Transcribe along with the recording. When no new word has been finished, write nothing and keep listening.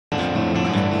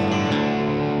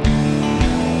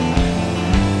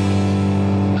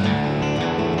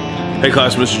Hey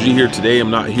class, Mr. G here. Today I'm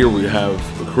not here. We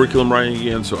have a curriculum writing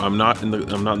again, so I'm not in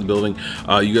the building.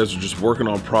 You guys are just working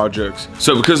on projects.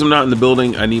 So because I'm not in the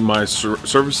building, I need my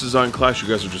service design class. You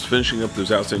guys are just finishing up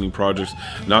those outstanding projects.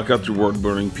 Knock out your word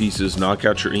burning pieces, knock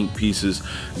out your ink pieces,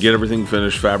 get everything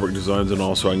finished, fabric designs and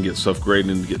all, so I can get stuff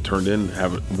graded and get turned in,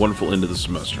 have a wonderful end of the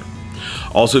semester.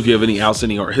 Also, if you have any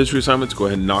outstanding art history assignments, go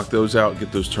ahead and knock those out,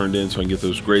 get those turned in so I can get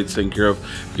those grades taken care of.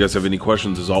 If you guys have any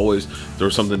questions, as always, throw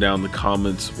something down in the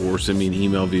comments or send me an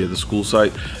email via the school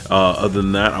site. Other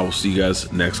than that, I will see you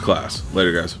guys next class.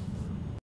 Later, guys.